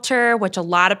flower altar, which a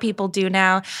lot of people do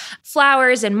now.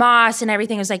 Flowers and moss and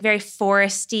everything. It was like very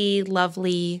foresty,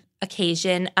 lovely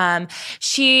occasion.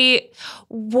 She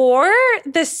wore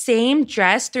the same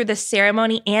dress through the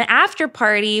ceremony and after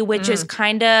party, which is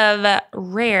kind of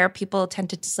rare. People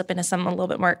tend to slip into something a little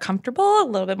bit more comfortable, a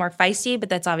little bit more feisty, but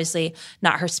that's obviously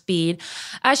not her speed.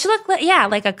 She looked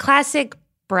like a classic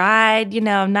bride,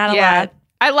 not a lot.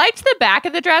 I liked the back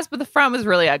of the dress, but the front was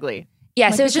really ugly.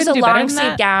 Yes, it was just a long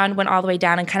sleeve gown, went all the way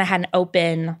down and kind of had an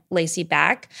open, lacy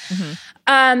back.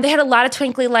 They had a lot of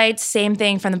twinkly lights, same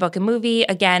thing from the book and movie.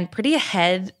 Again, pretty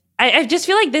ahead. I just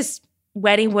feel like this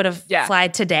wedding would have Yeah.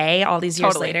 flied today, all these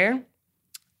years Totally. later.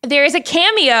 There is a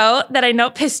cameo that I know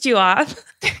pissed you off.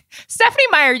 Stephanie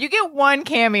Meyer, you get one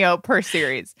cameo per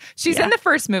series. She's Yeah. in the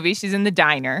first movie. She's in the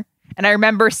diner. And I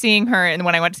remember seeing her, and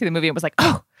when I went to see the movie, it was like,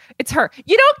 oh, it's her.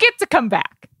 You don't get to come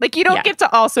back. Like, you don't Yeah. get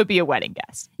to also be a wedding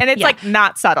guest. And it's Yeah. like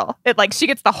not subtle. It like she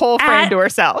gets the whole frame At to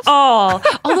herself. all.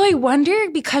 Although I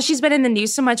wonder, because she's been in the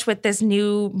news so much with this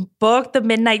new book, The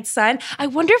Midnight Sun, I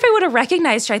wonder if I would have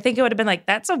recognized her. I think it would have been like,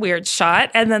 that's a weird shot,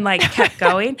 and then like kept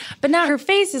going. But now her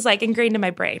face is like ingrained in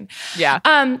my brain. Yeah.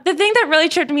 The thing that really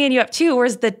tripped me and you up too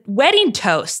was the wedding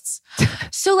toasts.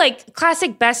 So like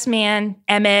classic best man,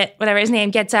 Emmett, whatever his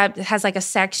name, gets up, has like a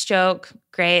sex joke.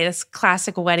 Great. It's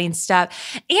classic wedding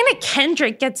stuff. Anna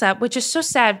Kendrick gets up, which is so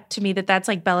sad to me that that's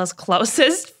like Bella's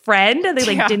closest friend. And they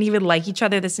like Yeah. didn't even like each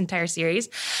other this entire series.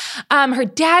 Her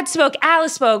dad spoke,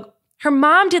 Alice spoke. Her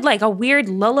mom did like a weird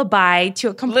lullaby to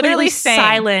a completely Literally sang.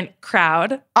 silent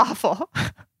crowd. Awful.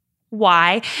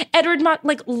 Why? Edward,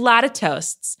 like a lot of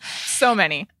toasts. So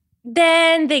many.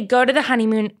 Then they go to the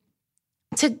honeymoon.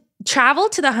 To travel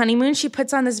to the honeymoon, she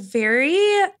puts on this very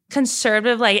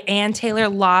conservative, like Ann Taylor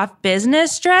loft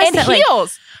business dress And that like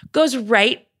heels. goes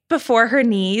right before her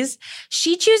knees.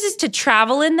 She chooses to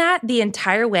travel in that the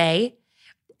entire way,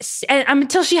 and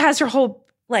until she has her whole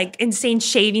like insane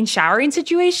shaving, showering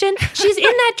situation. She's in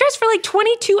that dress for like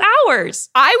 22 hours.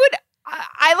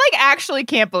 I like actually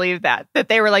can't believe that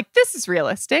they were like, this is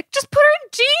realistic. Just put her in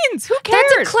jeans. Who cares?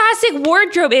 That's a classic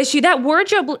wardrobe issue. That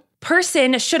wardrobe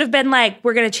person should have been like,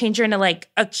 we're going to change her into like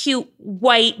a cute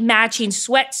white matching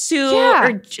sweatsuit Yeah.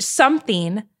 or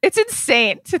something. It's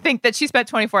insane to think that she spent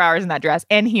 24 hours in that dress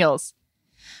and heels.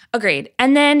 Agreed.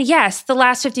 And then, yes, the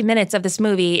last 50 minutes of this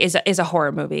movie is a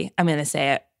horror movie. I'm going to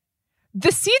say it. The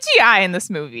CGI in this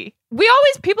movie,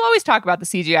 people always talk about the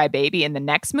CGI baby in the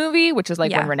next movie, which is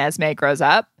like Yeah. when Renesmee grows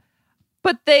up.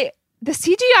 But the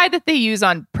CGI that they use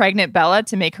on pregnant Bella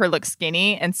to make her look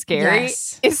skinny and scary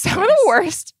Yes. is some of Yes. the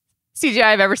worst CGI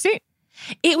I've ever seen.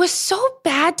 It was so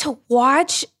bad to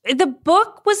watch. The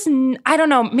book was, I don't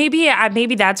know, maybe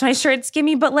that's my shirt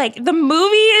skinny, but like the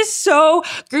movie is so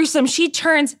gruesome. She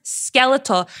turns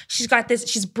skeletal.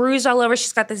 She's bruised all over.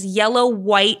 She's got this yellow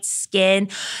white skin.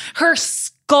 Her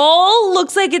skull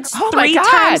looks like it's Oh my 3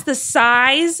 God. times the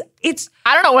size. It's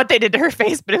I don't know what they did to her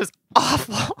face, but it was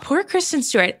awful. poor Kristen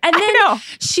Stewart. And then I know.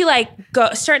 she like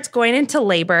starts going into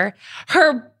labor.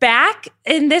 Her back,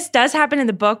 and this does happen in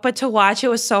the book, but to watch it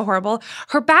was so horrible.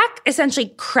 Her back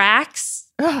essentially cracks.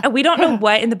 And we don't know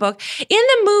what in the book. In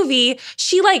the movie,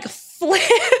 she like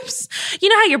flips. You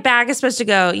know how your back is supposed to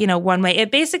go, one way? It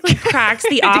basically cracks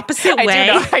the opposite I way.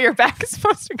 do know how your back is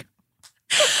supposed to go.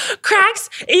 Cracks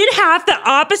in half the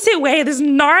opposite way, this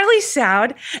gnarly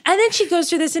sound. And then she goes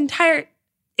through this entire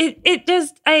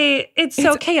it's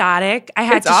so chaotic. I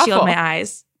had it's to shield awful. my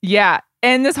eyes. Yeah.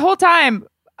 And this whole time,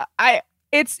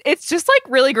 it's just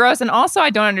like really gross. And also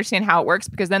I don't understand how it works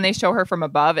because then they show her from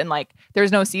above and like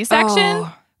there's no C-section.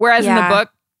 Oh, Whereas in the yeah. book,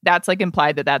 that's like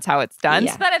implied that that's how it's done.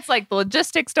 Yeah. So then it's like the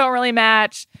logistics don't really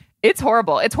match. It's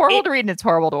horrible. It's horrible to read and it's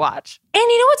horrible to watch. And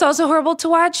you know what's also horrible to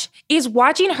watch is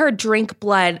watching her drink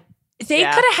blood. They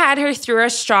Yeah. could have had her through a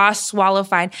straw swallow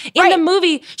fine. In Right. the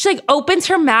movie, she like opens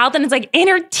her mouth and it's like in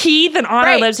her teeth and on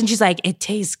her Right. lips, and she's like, "It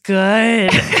tastes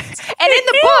good." And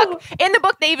in the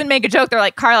book, they even make a joke. They're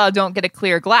like, Carlisle, don't get a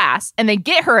clear glass. And they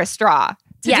get her a straw to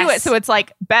do Yes. it. So it's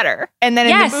like better. And then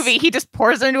in Yes. the movie, he just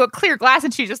pours it into a clear glass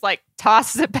and she just like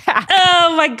tosses it back.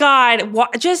 Oh my God.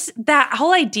 Just that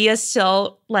whole idea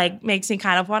still like makes me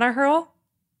kind of want to hurl.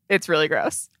 It's really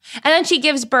gross. And then she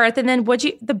gives birth, and then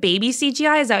the baby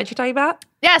CGI, is that what you're talking about?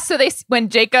 Yeah, so when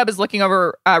Jacob is looking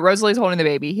over, Rosalie's holding the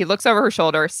baby. He looks over her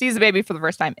shoulder, sees the baby for the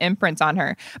first time, imprints on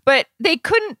her. But they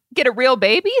couldn't get a real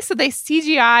baby, so they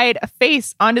CGI'd a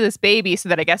face onto this baby so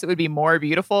that I guess it would be more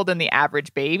beautiful than the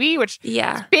average baby, which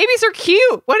Yeah. babies are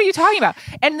cute. What are you talking about?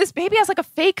 And this baby has like a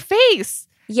fake face.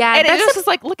 Yeah. And it that's just is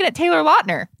like looking at Taylor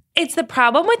Lautner. It's the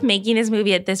problem with making this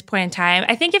movie at this point in time.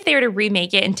 I think if they were to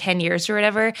remake it in 10 years or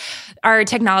whatever, our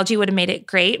technology would have made it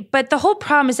great. But the whole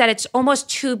problem is that it's almost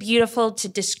too beautiful to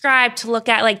describe, to look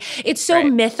at. Like, it's so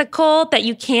Right. mythical that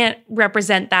you can't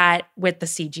represent that with the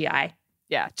CGI.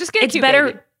 Yeah, just get a It's cute better.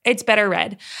 baby. It's better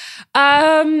read.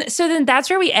 So then that's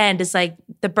where we end. It's like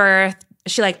the birth.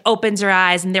 She like opens her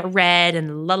eyes and they're red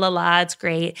and la la la. It's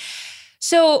great.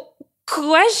 So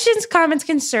questions, comments,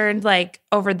 concerned like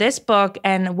over this book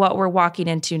and what we're walking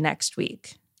into next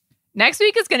week. Next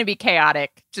week is going to be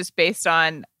chaotic just based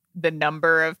on the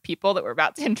number of people that we're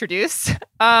about to introduce.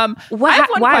 I have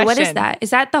one Why? What is question. that? Is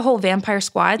that the whole vampire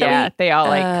squad? Yeah, they all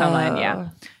like come on. Yeah.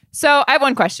 So I have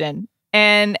one question.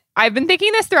 And I've been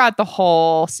thinking this throughout the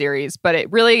whole series, but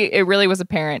it really was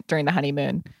apparent during the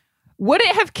honeymoon. Would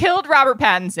it have killed Robert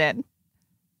Pattinson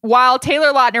while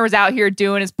Taylor Lautner was out here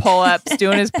doing his pull-ups,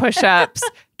 doing his push-ups,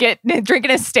 drinking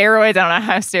his steroids? I don't know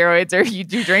how steroids are. You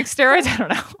do drink steroids? I don't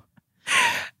know.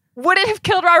 Would it have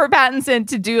killed Robert Pattinson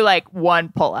to do like one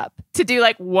pull-up, to do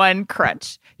like one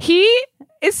crunch? He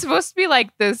is supposed to be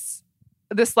like this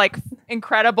like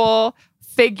incredible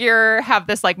figure, have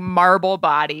this like marble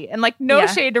body, and like no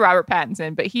shade to Robert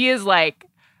Pattinson, but he is like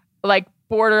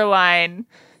borderline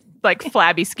like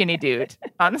flabby skinny dude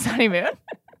on this honeymoon.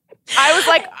 I was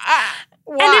like,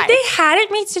 why? And if they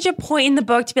hadn't made such a point in the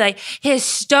book to be like his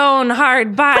stone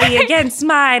hard body against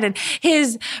mine and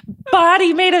his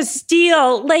body made of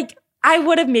steel, like I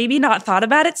would have maybe not thought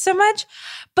about it so much.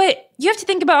 But you have to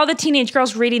think about all the teenage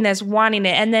girls reading this, wanting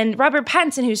it. And then Robert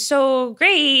Pattinson, who's so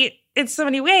great in so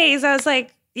many ways, I was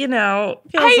like,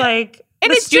 feels like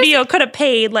the studio could have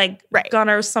paid like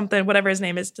Gunnar or something, whatever his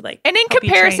name is, to like. And in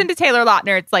comparison to Taylor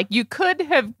Lautner, it's like you could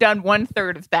have done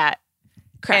 1/3 of that.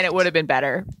 Correct. And it would have been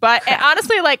better. But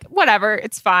honestly, like, whatever.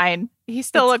 It's fine. He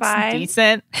still looks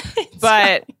decent.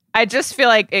 But I just feel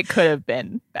like it could have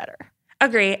been better.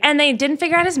 Agree. And they didn't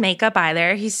figure out his makeup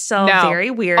either. He's still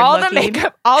very weird looking.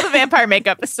 All the vampire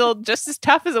makeup is still just as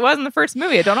tough as it was in the first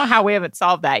movie. I don't know how we haven't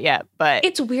solved that yet. But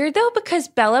it's weird, though, because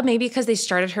Bella, maybe because they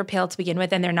started her pale to begin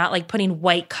with and they're not like putting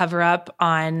white cover up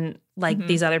on like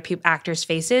these other actors'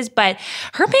 faces, but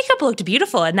her makeup looked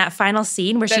beautiful in that final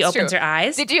scene where she opens her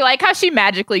eyes. Did you like how she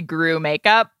magically grew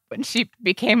makeup when she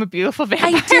became a beautiful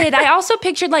vampire? I did. I also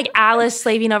pictured like Alice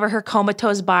slaving over her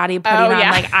comatose body, putting on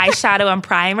like eyeshadow and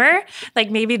primer. Like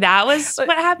maybe that was what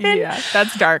happened. Yeah,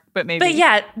 that's dark, but maybe. But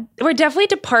yeah, we're definitely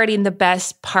departing the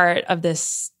best part of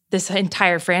this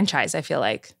entire franchise, I feel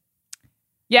like.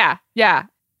 Yeah.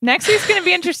 Next week's going to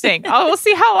be interesting. We'll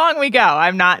see how long we go.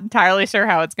 I'm not entirely sure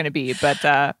how it's going to be,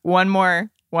 but one more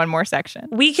section.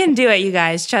 We can do it, you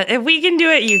guys. If we can do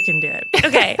it, you can do it.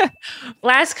 Okay.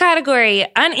 Last category,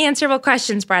 unanswerable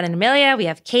questions. Brad and Amelia. We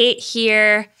have Kate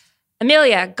here.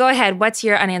 Amelia, go ahead. What's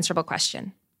your unanswerable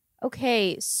question?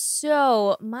 Okay,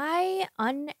 so my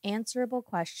unanswerable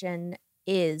question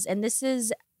is, and this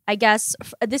is, I guess,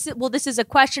 this is a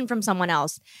question from someone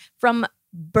else, from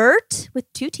Bert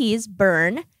with 2 T's,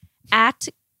 Burn, at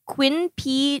Quinn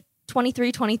P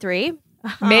 2323.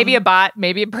 Maybe a bot,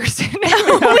 maybe a person.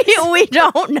 we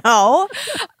don't know.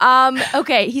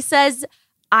 Okay, he says,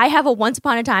 I have a Once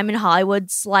Upon a Time in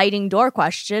Hollywood sliding door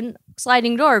question.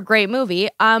 Sliding Door, great movie.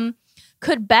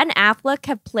 Could Ben Affleck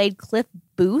have played Cliff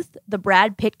Booth, the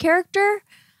Brad Pitt character?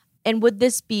 And would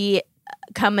this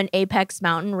become an Apex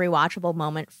Mountain rewatchable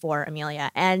moment for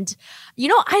Amelia? And,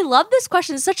 I love this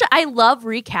question. I love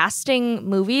recasting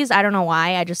movies. I don't know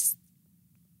why.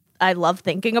 I love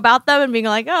thinking about them and being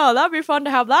like, oh, that'd be fun to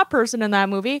have that person in that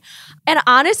movie. And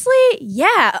honestly,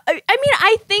 yeah.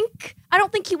 I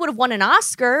don't think he would have won an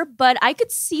Oscar, but I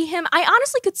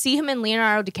honestly could see him in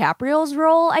Leonardo DiCaprio's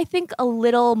role, I think, a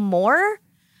little more.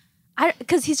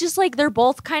 Because he's just like, they're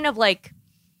both kind of like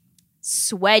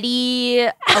sweaty,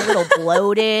 a little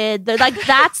bloated. They're like,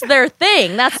 that's their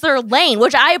thing. That's their lane,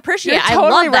 which I appreciate. You're totally I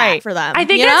love right. that for them. I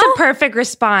think that's a perfect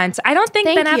response. I don't think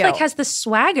Ben Affleck has the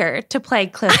swagger to play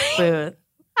Cliff Booth.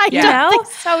 I don't think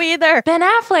so either. Ben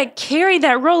Affleck carried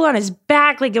that role on his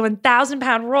back like a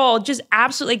 1,000-pound role, just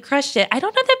absolutely crushed it. I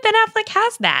don't know that Ben Affleck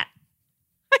has that.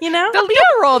 The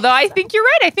Leo role, though, I think you're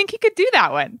right. I think he could do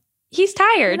that one. He's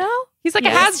tired. He's like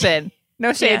a has-been.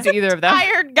 No shade to either of them.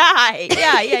 Tired guy.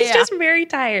 Yeah. He's just very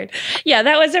tired. Yeah,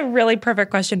 that was a really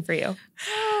perfect question for you.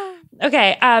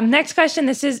 Okay, next question.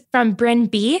 This is from Bryn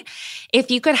B. If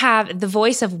you could have the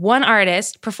voice of one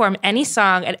artist perform any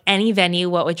song at any venue,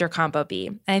 what would your combo be?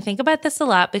 And I think about this a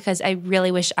lot because I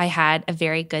really wish I had a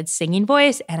very good singing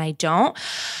voice, and I don't.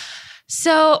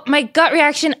 So my gut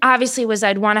reaction obviously was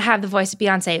I'd want to have the voice of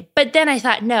Beyonce. But then I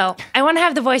thought, no, I want to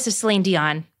have the voice of Celine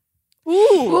Dion.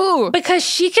 Ooh. Because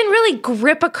she can really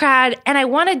grip a crowd, and I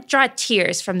want to draw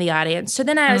tears from the audience. So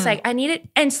then I was like, I need it.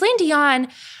 And Celine Dion,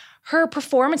 her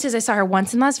performances, I saw her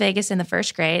once in Las Vegas in the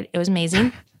first grade. It was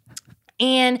amazing.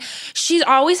 And she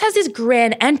always has this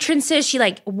grand entrances. She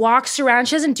like walks around.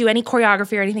 She doesn't do any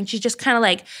choreography or anything. She just kind of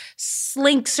like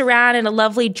slinks around in a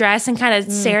lovely dress and kind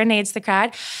of serenades the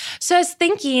crowd. So I was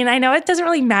thinking, I know it doesn't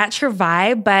really match her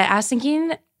vibe, but I was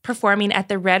thinking performing at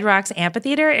the Red Rocks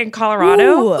Amphitheater in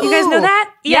Colorado. You guys know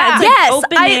that? Yeah. It's like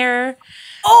open air.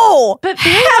 Oh, but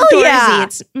very outdoorsy. Yeah.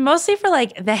 It's mostly for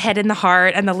like the Head and the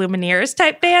Heart and the Lumineers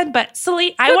type band. But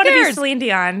I want to be Celine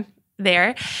Dion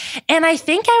there. And I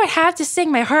think I would have to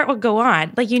sing My Heart Will Go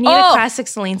On. Like you need a classic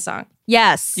Celine song.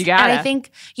 Yes. You got And it. I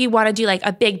think you want to do like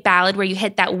a big ballad where you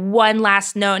hit that one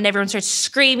last note and everyone starts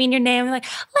screaming your name. They're like,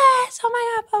 Les, oh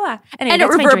my God, blah, blah. Anyway, And it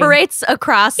that's my dream. reverberates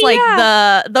across like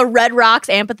the Red Rocks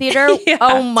amphitheater. Yeah.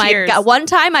 Oh my Tears. God. One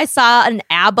time I saw an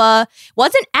ABBA,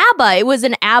 wasn't ABBA, it was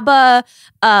an ABBA,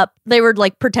 they were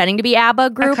like pretending to be ABBA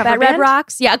group cover at Red band?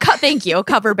 Rocks. Yeah, thank you, a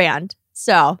cover band.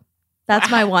 So that's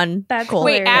my one That's goal.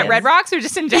 Wait, at hilarious. Red Rocks or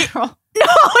just in general? No,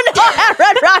 at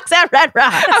Red Rocks, at Red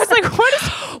Rocks. I was like, what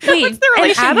is Wait, what's the an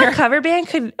relation ABBA here? cover band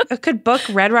could book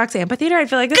Red Rocks Amphitheater? I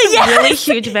feel like that's a really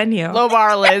huge venue. Low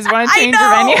bar, Liz. Want to I change your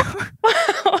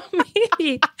know.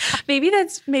 venue?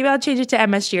 maybe I'll change it to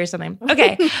MSG or something.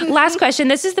 Okay, last question.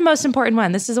 This is the most important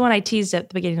one. This is the one I teased at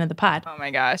the beginning of the pod. Oh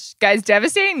my gosh. Guys,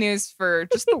 devastating news for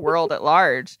just the world at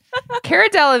large. Cara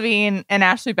Delevingne and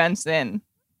Ashley Benson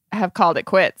have called it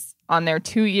quits on their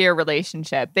 2-year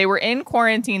relationship. They were in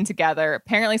quarantine together.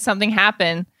 Apparently something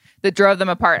happened that drove them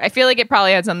apart. I feel like it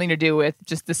probably had something to do with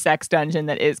just the sex dungeon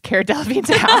that is Cara Delevingne's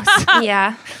house,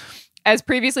 Yeah. as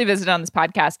previously visited on this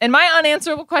podcast. And my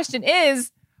unanswerable question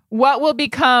is, what will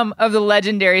become of the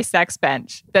legendary sex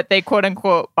bench that they quote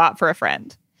unquote bought for a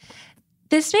friend?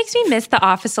 This makes me miss The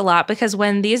Office a lot because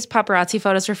when these paparazzi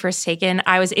photos were first taken,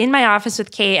 I was in my office with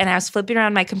Kate and I was flipping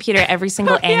around my computer at every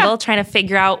single angle trying to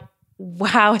figure out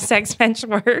how a sex bench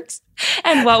works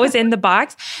and what was in the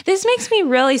box. This makes me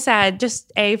really sad,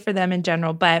 just A, for them in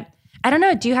general. But I don't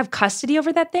know. Do you have custody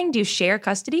over that thing? Do you share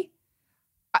custody?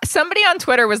 Somebody on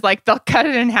Twitter was like, they'll cut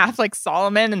it in half like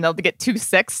Solomon and they'll get 2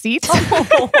 sex seats.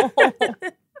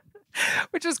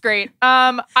 Which was great.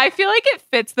 I feel like it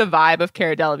fits the vibe of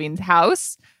Cara Delevingne's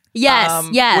house. Yes,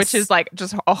 yes. Which is like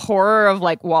just a horror of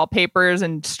like wallpapers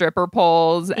and stripper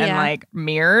poles and Yeah. like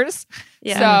mirrors.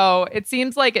 Yeah. So it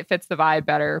seems like it fits the vibe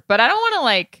better. But I don't want to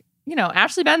like,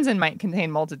 Ashley Benson might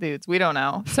contain multitudes. We don't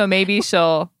know. So maybe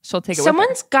she'll take it with her.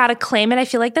 Someone's got to claim it. I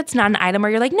feel like that's not an item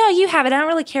where you're like, no, you have it. I don't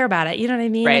really care about it. You know what I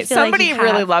mean? I Right. feel like Somebody you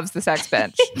really have. loves the sex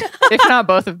bench, if not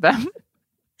both of them.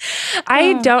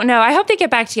 I don't know. I hope they get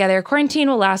back together. Quarantine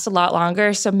will last a lot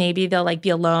longer, so maybe they'll like be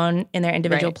alone in their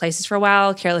individual Right. places for a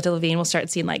while. Cara Delevingne will start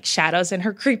seeing like shadows in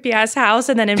her creepy ass house,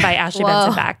 and then invite Ashley Whoa.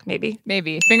 Benson back. Maybe.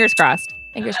 Maybe. Fingers crossed.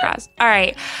 Fingers crossed. All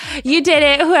right, you did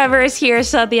it. Whoever is here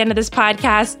still at the end of this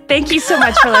podcast, thank you so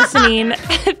much for listening.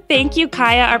 Thank you,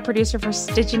 Kaya, our producer, for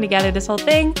stitching together this whole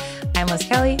thing. I'm Liz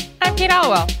Kelly. I'm Kate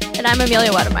Allwell. And I'm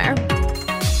Amelia Wedemeyer.